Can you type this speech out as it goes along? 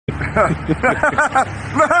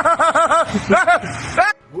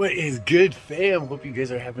What is good, fam? Hope you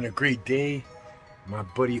guys are having a great day. My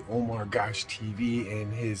buddy Omar TV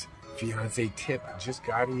and his fiance Tiph just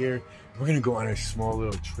got here. We're gonna go on a small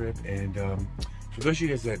little trip, and for those of you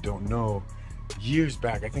guys that don't know, years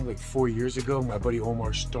back, I think like 4 years ago, my buddy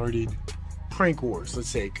Omar started Prank Wars, let's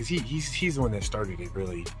say, because he's the one that started it,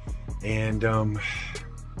 really. And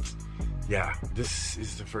yeah, this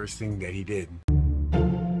is the first thing that he did.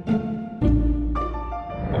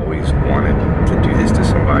 Always wanted to do this to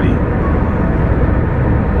somebody.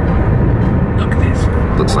 Look at this.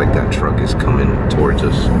 Looks like that truck is coming towards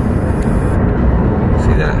us.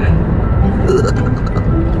 See that? 3,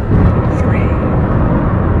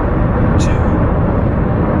 2,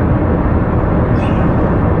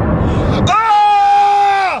 1.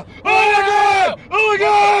 Ah! Oh my god! Oh my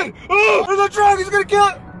god! Oh! There's a truck! He's gonna kill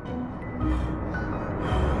it!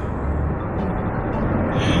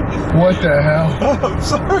 What the hell? I'm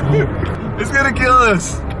sorry. It's gonna kill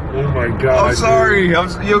us. Oh my god. I'm sorry. You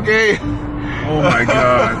okay? Oh my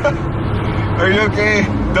god. Are you okay?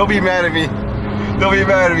 Don't be mad at me. Don't be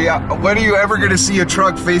mad at me. When are you ever gonna see a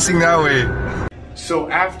truck facing that way? So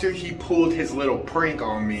after he pulled his little prank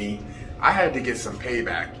on me, I had to get some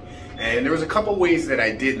payback. And there was a couple ways that I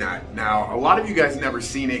did not. Now, a lot of you guys never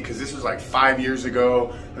seen it because this was like 5 years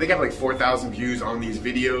ago. I think I have like 4,000 views on these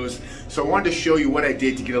videos. So I wanted to show you what I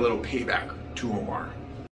did to get a little payback to Omar.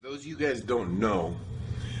 Those of you guys don't know,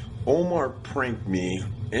 Omar pranked me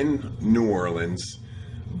in New Orleans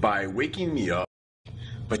by waking me up.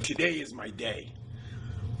 But today is my day.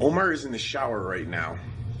 Omar is in the shower right now.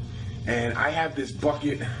 And I have this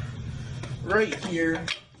bucket right here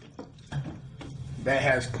that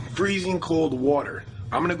has freezing cold water.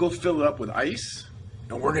 I'm gonna go fill it up with ice,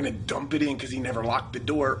 and we're gonna dump it in because he never locked the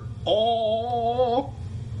door. Oh,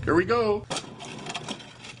 here we go.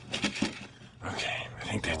 Okay, I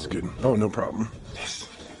think that's good. Oh, no problem. Yes.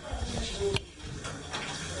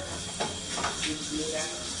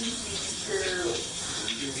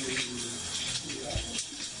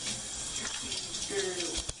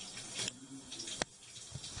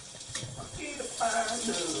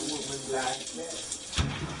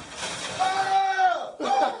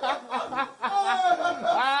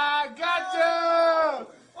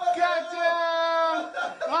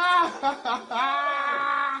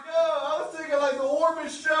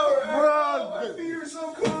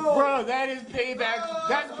 Bro, that is payback.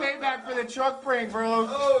 That's payback for the truck prank, bro.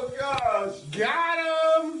 Oh gosh. Got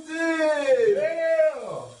him! Dude!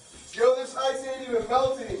 Damn! Yo, this ice ain't even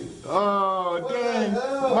melting. Oh, dang.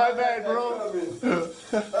 My bad, bro.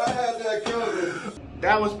 I had that coming.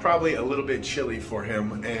 That was probably a little bit chilly for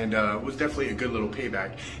him, and was definitely a good little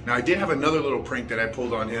payback. Now, I did have another little prank that I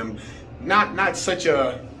pulled on him. Not such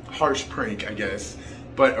a harsh prank, I guess,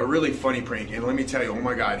 but a really funny prank. And let me tell you, oh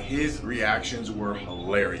my god, his reactions were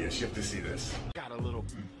hilarious. You have to see this. Got a little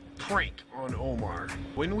prank on Omar.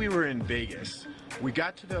 When we were in Vegas, we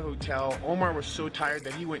got to the hotel. Omar was so tired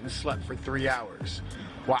that he went and slept for 3 hours.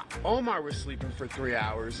 While Omar was sleeping for 3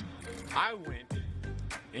 hours, I went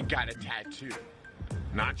and got a tattoo.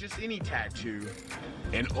 Not just any tattoo,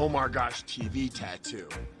 an Omar TV tattoo.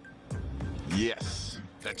 Yes,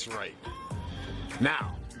 that's right.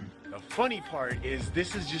 Now, the funny part is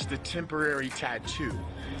this is just a temporary tattoo.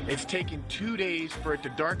 It's taken 2 days for it to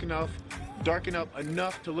darken up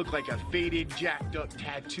enough to look like a faded, jacked up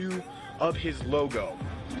tattoo of his logo.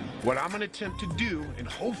 What I'm gonna attempt to do, and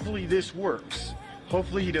hopefully this works,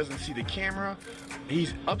 hopefully he doesn't see the camera.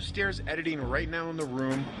 He's upstairs editing right now in the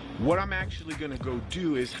room. What I'm actually gonna go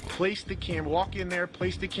do is place the camera, walk in there,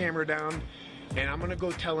 place the camera down, and I'm gonna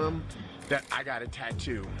go tell him that I got a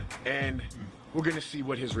tattoo. And we're gonna see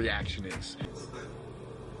what his reaction is.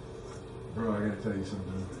 Bro, I gotta tell you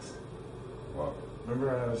something. What?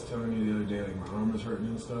 Remember I was telling you the other day, like my arm was hurting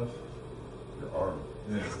and stuff? Your arm?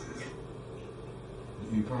 Yeah.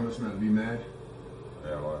 You promise not to be mad?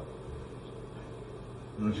 Yeah, what?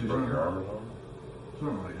 You wanna see You broke something? your arm or something?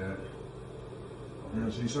 Something like that. You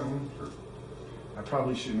wanna see something? Sure. I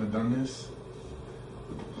probably shouldn't have done this.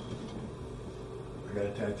 I got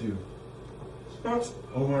a tattoo.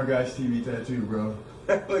 Omar TV tattoo, bro.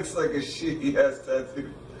 That looks like a shitty ass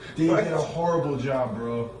tattoo. They did a horrible job,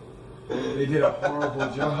 bro. They did a horrible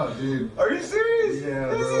job, dude. Are you serious?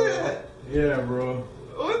 Yeah, Is bro. it? Yeah, bro.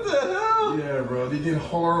 What the hell? Yeah, bro. They did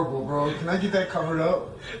horrible, bro. Can I get that covered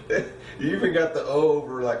up? You even got the O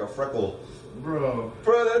over like a freckle. Bro.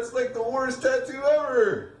 Bro, that's like the worst tattoo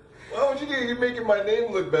ever. Why would you get? You're making my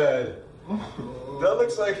name look bad. That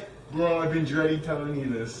looks like. Bro, I've been dreading telling you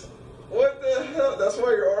this. What the hell? That's why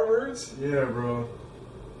your arm hurts? Yeah, bro.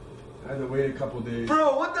 I had to wait a couple days.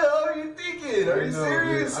 Bro, what the hell are doing? Are you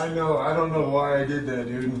serious? Dude, I know. I don't know why I did that,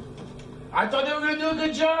 dude. I thought they were gonna do a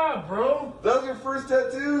good job, bro. That was your first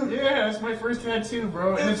tattoo? Yeah, that's my first tattoo,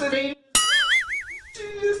 bro. And it's faded.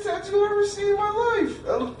 Shittiest tattoo I've ever seen in my life.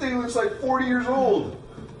 That thing looks like 40 years old.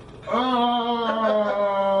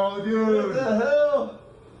 Oh, dude. What the hell?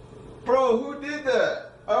 Bro, who did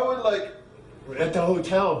that? I would like... At the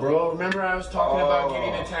hotel, bro. Remember I was talking about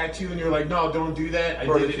getting a tattoo and you're like, no, don't do that. I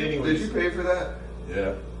did it anyways. Did you pay for that?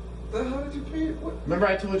 Yeah. The hell did you pay? What? Remember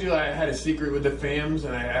I told you I had a secret with the fams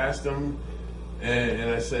and I asked them and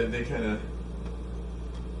I said they kind of...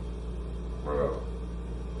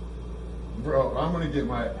 Bro, I'm gonna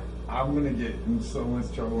get in so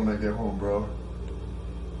much trouble when I get home, bro.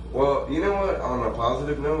 Well, you know what? On a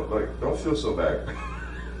positive note, like, don't feel so bad.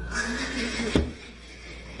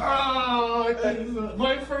 Oh,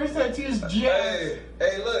 my first tattoo is jazz.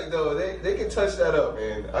 Hey, look though, they can touch that up,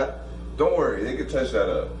 man. Don't worry, they can touch that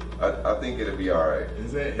up. I think it'll be all right.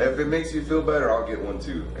 Is it? If it makes you feel better, I'll get one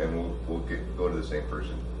too, and we'll go to the same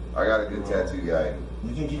person. I got a good tattoo guy.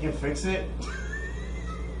 You think he can fix it?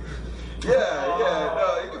 Yeah,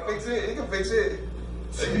 no, he can fix it. He can fix it.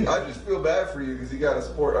 I just feel bad for you because you got to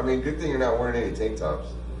support. I mean, good thing you're not wearing any tank tops.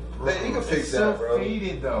 Bro, he can fix that, bro. It's so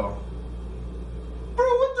faded though. Bro,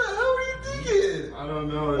 what the hell are you thinking? I don't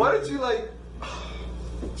know. Why did you like?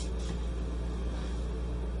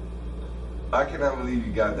 I cannot believe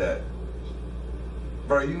you got that,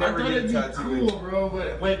 bro. You never get a tattoo. I thought it'd be cool, bro,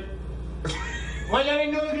 but like I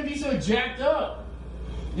didn't know it was gonna be so jacked up.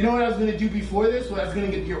 You know what I was gonna do before this? Well, I was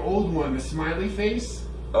gonna get your old one, the smiley face.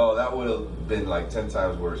 Oh, that would have been like 10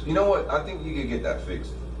 times worse. You know what? I think you can get that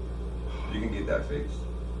fixed. You can get that fixed.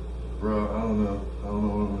 Bro, I don't know. I don't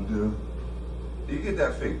know what I'm gonna do. You get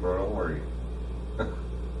that fixed, bro. Don't worry.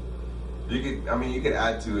 You could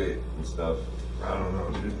add to it and stuff. I don't know,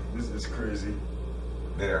 dude. This is crazy.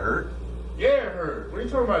 Did it hurt? Yeah, it hurt. What are you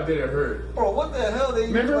talking about? Did it hurt? Bro, what the hell?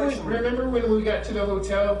 Remember when we got to the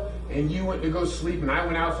hotel and you went to go sleep and I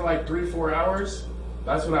went out for like 3 or 4 hours?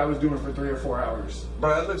 That's what I was doing for 3 or 4 hours.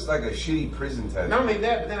 Bro, that looks like a shitty prison tattoo. Not only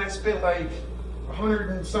that, but then I spent like $100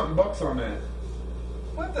 and something on that.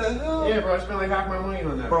 What the hell? Yeah, bro, I spent like half my money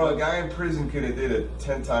on that. Bro, a guy in prison could have did a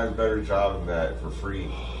 10 times better job than that for free.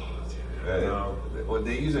 No. Would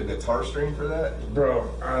they use a guitar string for that? Bro,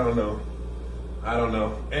 I don't know.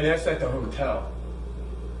 And that's at the hotel.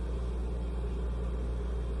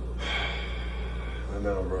 I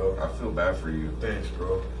know, bro. I feel bad for you. Thanks,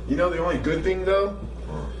 bro. You know the only good thing though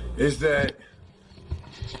is that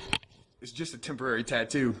it's just a temporary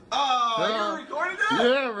tattoo. Oh, you recorded that?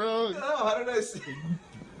 Yeah, bro. Oh, how did I see?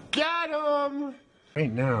 Got him.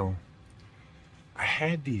 Right now, I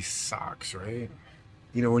had these socks, right?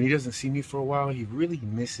 You know, when he doesn't see me for a while, he really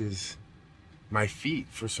misses my feet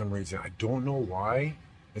for some reason. I don't know why.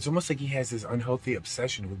 It's almost like he has this unhealthy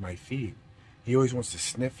obsession with my feet. He always wants to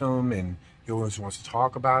sniff them and he always wants to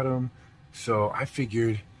talk about them. So I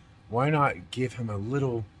figured, why not give him a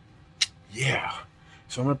little, yeah.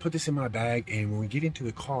 So I'm gonna put this in my bag and when we get into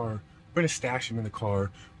the car, we're gonna stash him in the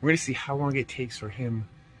car. We're gonna see how long it takes for him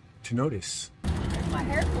to notice. My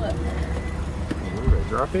hair flipped. We're gonna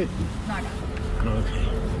drop it? No, I got it. Okay.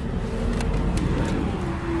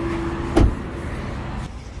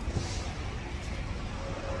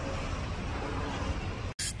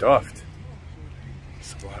 Stuffed.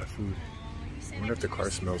 It's a lot of food. I wonder if the car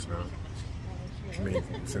smells now. I mean,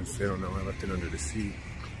 since they don't know I left it under the seat,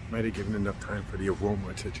 might have given enough time for the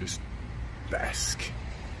aroma to just bask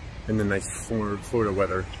in the nice Florida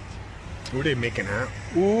weather. Ooh, they making out.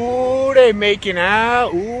 Ooh, they making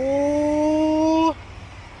out. Ooh.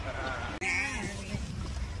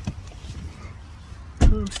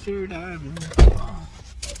 Amsterdam.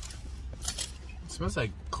 It smells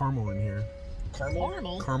like caramel in here. Caramel?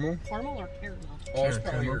 Caramel? Caramel or caramel? Oh, it's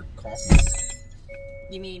probably your coffee.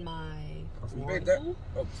 You mean my Babe, that, oh,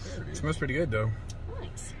 there it It is. smells pretty good though.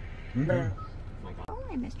 Nice. Mm-hmm. Oh my God.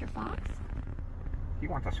 Hi, Mr. Fox. He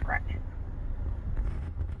wants a scratch.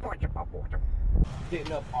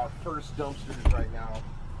 Hitting up our first dumpsters right now.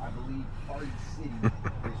 I believe Party City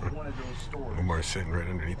is one of those stores. Omar's sitting right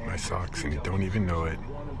underneath my socks and he don't even know it.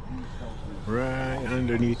 Right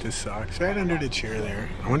underneath the socks, right under the chair there.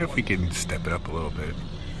 I wonder if we can step it up a little bit.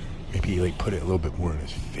 Maybe like put it a little bit more in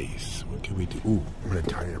his face. What can we do? Ooh, I'm gonna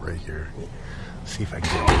tie it right here. See if I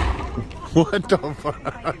can get it. What the fuck?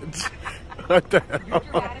 What the hell?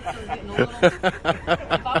 If I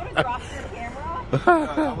would have dropped your camera.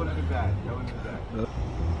 That would have been bad. That would have been bad.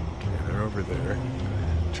 Yeah, they're over there.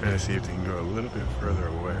 Trying to see if they can go a little bit further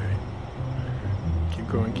away. Keep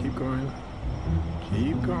going, keep going.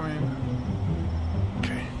 Keep going.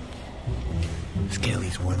 Okay. Let's get at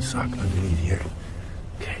least one sock underneath here.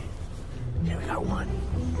 Okay. Okay, we got one.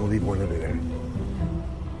 We'll leave one under there.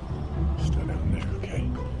 Still down there, okay?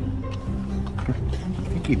 I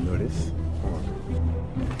think he'd notice. Hold on.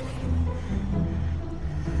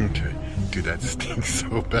 Okay. Dude, that stinks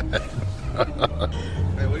so bad. Hey,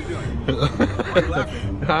 what are you doing? Why are you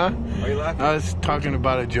laughing? Huh? Why are you laughing? I was talking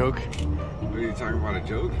about a joke. Are you talking about a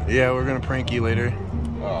joke? Yeah, we're gonna prank you later.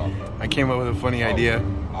 Oh. I came up with a funny idea.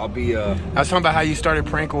 I'll be, I was talking about how you started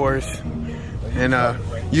Prank Wars. And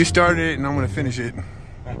you started it and I'm gonna finish it.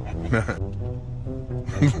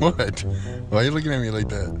 What? Why are you looking at me like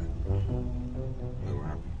that?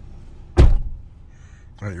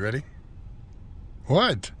 Are you ready?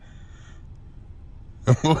 What?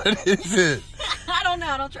 What is it? I don't know.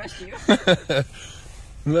 I don't trust you.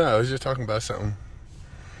 No, I was just talking about something.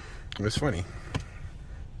 It was funny.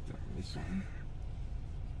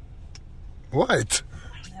 What?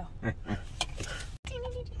 I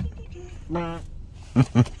don't know.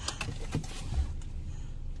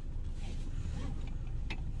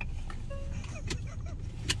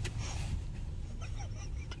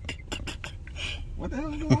 what the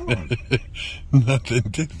hell is going on? Nothing.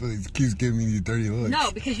 Tiffany keeps giving me these dirty looks.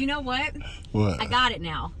 No, because you know what? What? I got it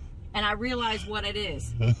now. And I realized what it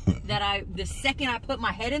is. That the second I put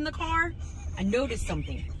my head in the car, I noticed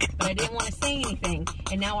something. But I didn't want to say anything.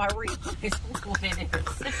 And now I realize what it is.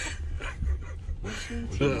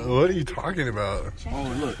 What are you talking about?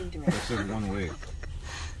 Oh, look. It says one way.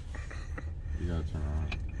 You gotta turn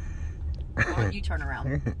around. Why don't you turn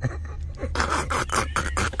around?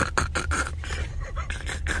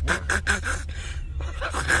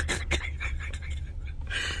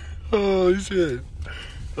 Oh, shit.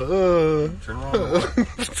 Turn around.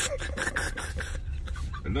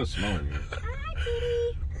 There's no smell in here.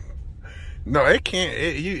 No, it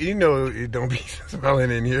can't. You know it don't be smelling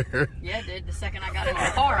in here. Yeah, it did. The second I got in the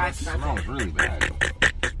car, I It smelled smells it. really bad.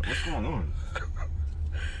 What's going on?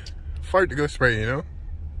 Fart to go spray, you know?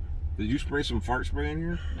 Did you spray some fart spray in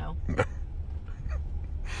here? No.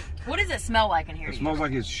 What does it smell like in here? It smells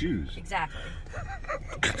like his shoes. Exactly.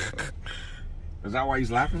 Is that why he's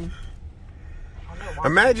laughing? I don't know why.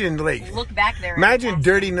 Imagine, like, Look back there. imagine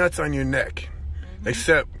dirty nuts on your neck.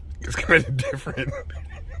 Except it's kind of different.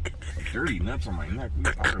 Dirty nuts on my neck. What are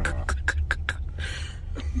you talking about?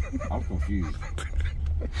 I'm confused.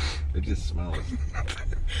 It just smells.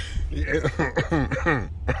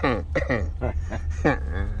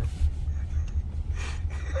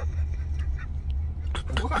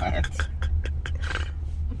 What?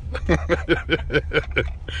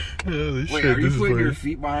 Holy Wait, shit, are you this is putting your funny.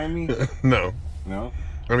 feet behind me? No. No?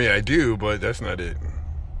 I mean, I do, but that's not it.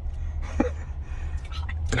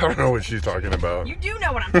 I don't know what she's talking about. You do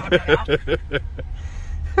know what I'm talking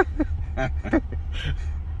about.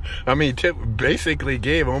 I mean, Tip basically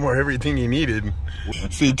gave Omar everything he needed.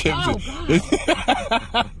 See, Tip's...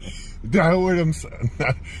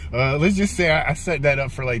 Oh, let's just say I set that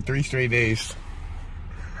up for like 3 straight days.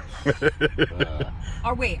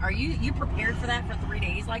 Oh, wait. Are you prepared for that for 3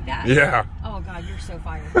 days like that? Yeah. Oh, God. You're so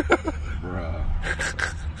fired. Bruh.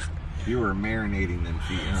 You were marinating them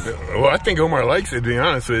feet, huh? Well, I think Omar likes it, to be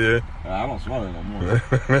honest with you. I don't smell it no more.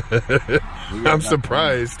 I'm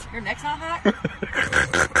surprised. Your neck's not hot?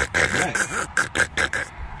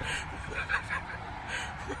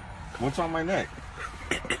 What's on my neck?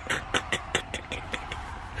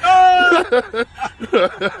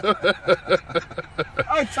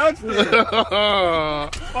 I touched it.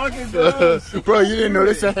 Fucking gross. Bro, you didn't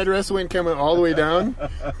notice the headrest went coming all the way down?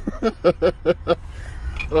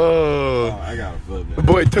 Oh, I gotta flip that.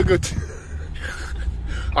 boy, it took a...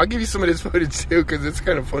 I'll give you some of this footage too, because it's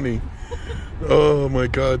kind of funny. Oh my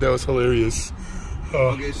God, that was hilarious.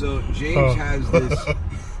 Okay, so James has this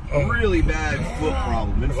really bad foot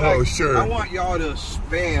problem. In fact, sure. I want y'all to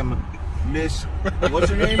spam Miss... What's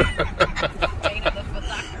her name? Dana, the foot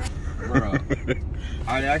doctor. Bro,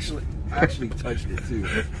 I actually touched it too.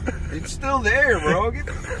 It's still there, bro.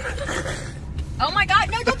 Oh, my God.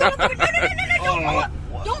 No, don't do it. No, don't pull out.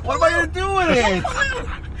 Don't pull What am I out. gonna do with it? Don't pull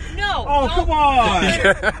out. No. Oh, don't come on.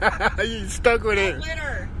 You stuck with it.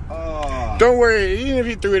 Litter. Oh. Don't worry, even if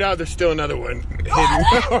you threw it out, there's still another one.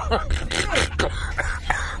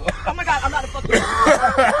 Oh, my God. I'm not a fucking...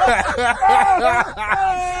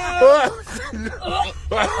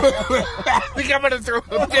 I think I'm gonna throw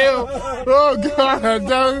up too. Oh God,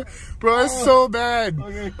 no. Bro, it's so bad.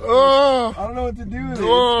 Okay. Oh, I don't know what to do with it. It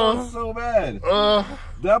Oh. smells so bad.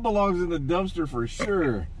 That belongs in the dumpster for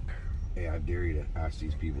sure. Hey, I dare you to ask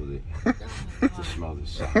these people to smell this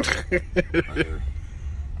sock. Right there.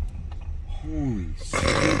 Holy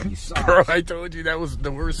stinky socks. Bro, I told you that was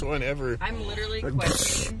the worst one ever. I'm literally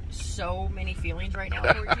questioning so many feelings right now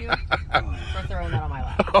towards you for throwing that on my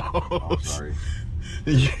lap. Oh, sorry.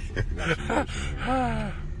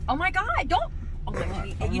 Oh my God, don't. Oh my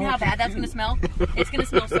God. You know how bad that's going to smell? It's going to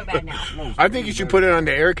smell so bad now. I think you should put it on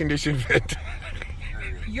the air conditioned vent.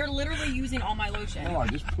 You're literally using all my lotion. No, I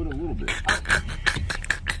just put a little bit.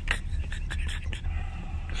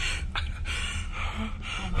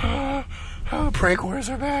 Oh, prank wars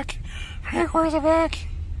are back. Prank wars are back.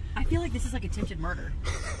 I feel like this is like attempted murder.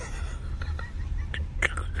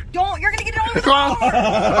 Don't, you're going to get it all over the floor.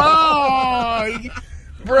 Oh,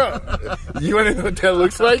 bro, you want to know what that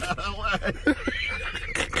looks like? Oh,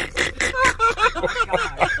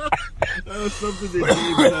 God. That was something that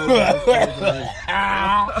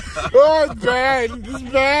Oh, it's bad. It's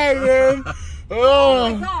bad, man.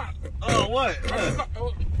 Oh. Oh, what?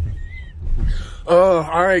 Oh,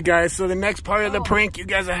 all right, guys. So the next part of the prank, you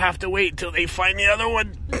guys will have to wait until they find the other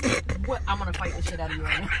one. What? I'm going to fight the shit out of you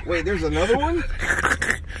right now. Wait, there's another one?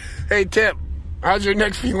 Hey, Tip, how's your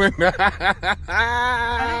neck feeling?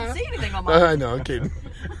 I didn't see anything on my No, I'm kidding.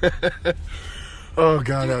 Oh,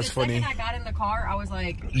 God, that was funny. The second I got in the car, I was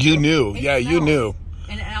like... You knew. Yeah, you knew.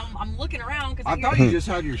 And I'm looking around because I thought you just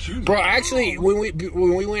had your shoes Bro, on. actually, when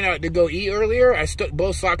we went out to go eat earlier, I stuck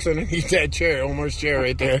both socks underneath that chair, Omar's chair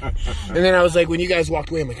right there. And then I was like, when you guys walked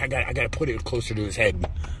away, I'm like, I gotta put it closer to his head.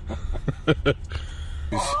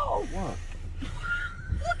 Oh, what?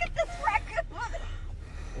 Look at this raccoon.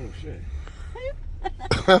 Oh, shit.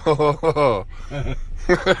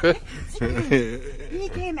 He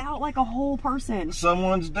came out like a whole person.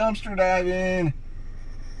 Someone's dumpster diving.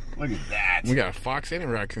 Look at that. We got a fox and a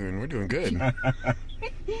raccoon. We're doing good.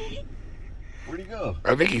 Where'd he go?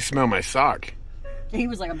 I think he smelled my sock. He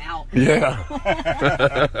was like, I'm out. Yeah.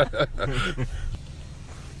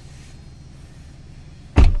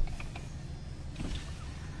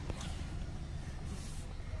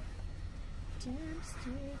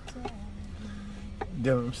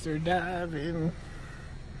 Dumpster diving.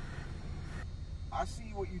 I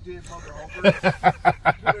see what you did, Mother Humper.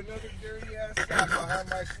 Put another dirty ass sock behind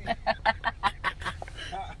my seat.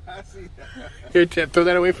 I see that. Here, Tip, throw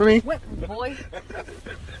that away for me. What, boy?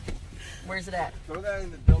 Where's it at? Throw that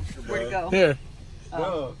in the dumpster, bro. Where'd it go? Here.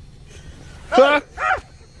 No.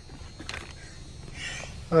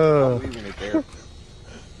 Oh. I'm leaving it there.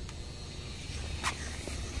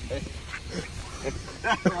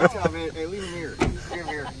 Watch out, man. Hey, leave him here. Leave him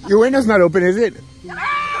here. Your window's not open, is it?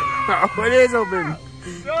 Oh, it is open.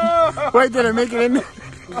 No! Wait, did I make it in there?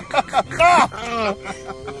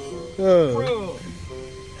 Bro.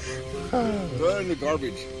 Throw it in the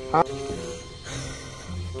garbage.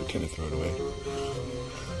 Pretend to throw it away.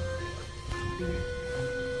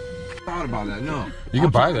 Thought about that. No. You can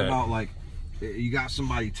buy talking that. About like, you got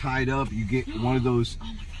somebody tied up. You get one of those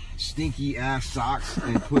stinky ass socks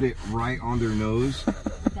and put it right on their nose.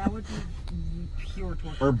 That would be pure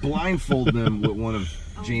torture. Or blindfold them with one of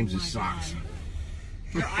James's socks.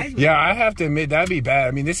 Yeah, I have to admit, that'd be bad.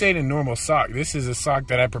 I mean, this ain't a normal sock. This is a sock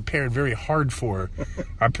that I prepared very hard for.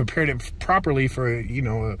 I prepared it properly for, you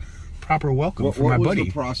know, a proper welcome for my buddy. What was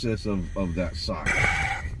the process of that sock?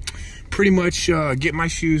 Pretty much get my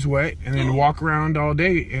shoes wet and then walk around all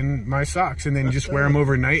day in my socks and then just wear them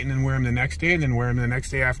overnight and then wear them the next day and then wear them the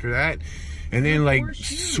next day after that. And then like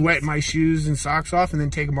sweat my shoes and socks off and then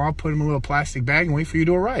take them off, put them in a little plastic bag and wait for you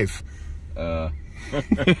to arrive. Wow.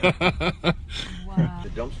 The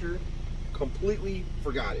dumpster, completely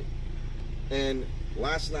forgot it. And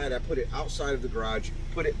last night I put it outside of the garage,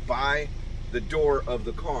 put it by the door of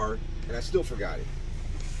the car, and I still forgot it.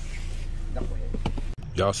 No way.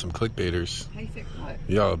 Y'all some clickbaiters. How you fix what?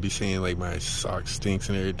 Y'all be saying like my sock stinks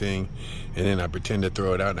and everything, and then I pretend to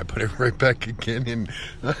throw it out and I put it right back again and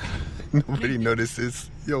nobody notices.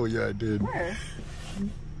 Yo, yeah, I did. Where?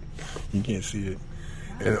 You can't see it.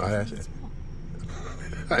 And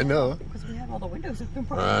I know. Because we have all the windows open.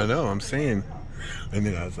 I know, I'm saying. And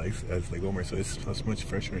then I was like, Omar, so it smells much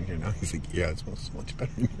fresher in here now. He's like, yeah, it smells so much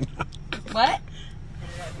better in here now. What?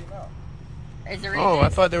 Is there anything? Oh, I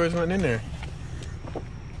thought there was one in there.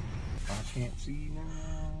 I can't see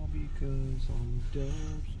now because I'm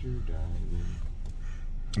dumpster diving.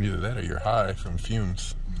 Either that or you're high from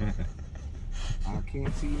fumes. I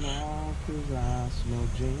can't see now because I smell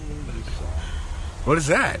James's socks. What is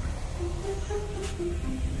that?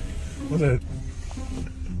 What's that?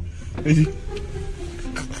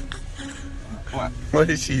 What? What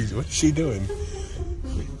is she doing?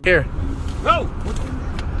 Here. No!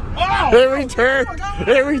 Oh! It returned!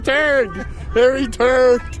 It returned! It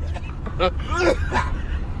returned!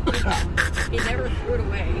 He never threw it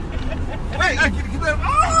away. Hey, get that.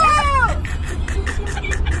 Ah!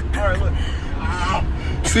 All right, look.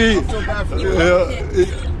 See, I feel bad for you.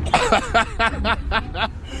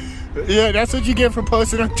 yeah, that's what you get for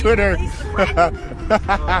posting on Twitter.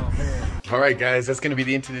 Oh, All right, guys, that's gonna be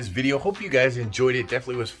the end of this video. Hope you guys enjoyed it.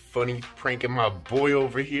 Definitely was funny pranking my boy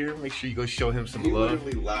over here. Make sure you go show him some love. He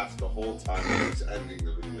literally laughed the whole time I was editing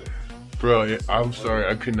the video. Bro, yeah, I'm sorry,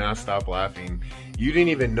 I could not stop laughing. You didn't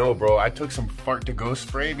even know, bro. I took some fart to go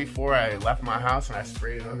spray before I left my house, and I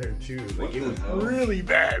sprayed it on there too. Like, it was really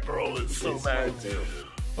bad, bro. It's so bad.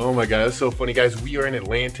 Oh my God, that's so funny, guys. We are in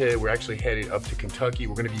Atlanta. We're actually headed up to Kentucky.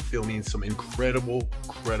 We're gonna be filming some incredible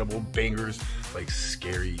bangers, like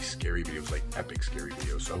scary videos, like epic scary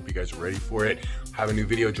videos. So I hope you guys are ready for it. Have a new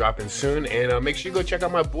video dropping soon, and make sure you go check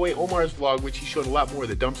out my boy Omar's vlog, which he showed a lot more of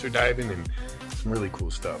the dumpster diving and some really cool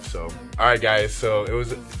stuff. So, all right, guys. So it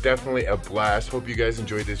was definitely a blast. Hope you guys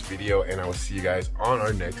enjoyed this video, and I will see you guys on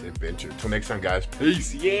our next adventure. Till next time, guys.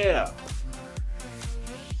 Peace. Yeah.